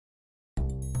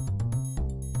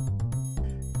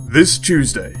This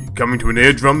Tuesday, coming to an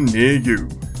eardrum near you.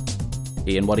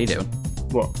 Ian, what are you doing?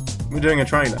 What? We're doing a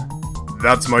trailer.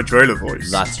 That's my trailer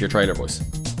voice. That's your trailer voice.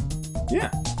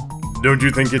 Yeah. Don't you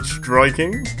think it's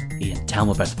striking? Ian, tell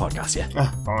them about the podcast,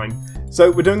 yeah? Fine. So,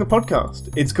 we're doing a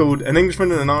podcast. It's called An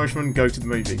Englishman and an Irishman Go to the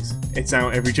Movies. It's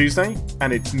out every Tuesday,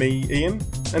 and it's me, Ian,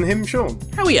 and him, Sean.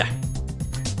 How are you?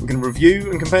 We're going to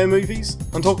review and compare movies,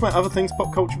 and talk about other things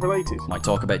pop culture related. Might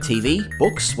talk about TV,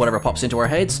 books, whatever pops into our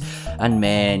heads, and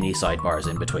many sidebars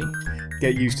in between.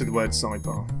 Get used to the word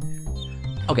sidebar.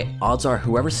 Okay, odds are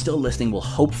whoever's still listening will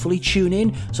hopefully tune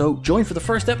in, so join for the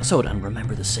first episode, and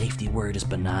remember the safety word is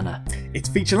banana. It's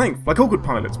feature length, like all good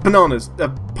pilots. Bananas,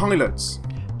 pilots.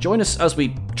 Join us as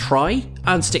we try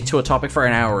and stick to a topic for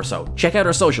an hour or so. Check out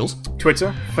our socials.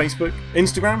 Twitter, Facebook,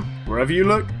 Instagram, wherever you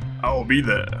look, I'll be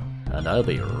there. And I'll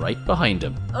be right behind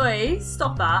him. Oi,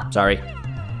 stop that. Sorry.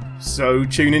 So,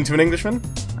 tune into An Englishman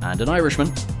And an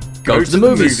Irishman. Go to the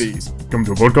movies. Come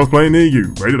to a podcast player near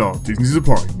you. Rated R. T's and C's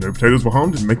apply. No potatoes were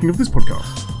harmed in the making of this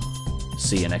podcast.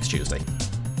 See you next Tuesday.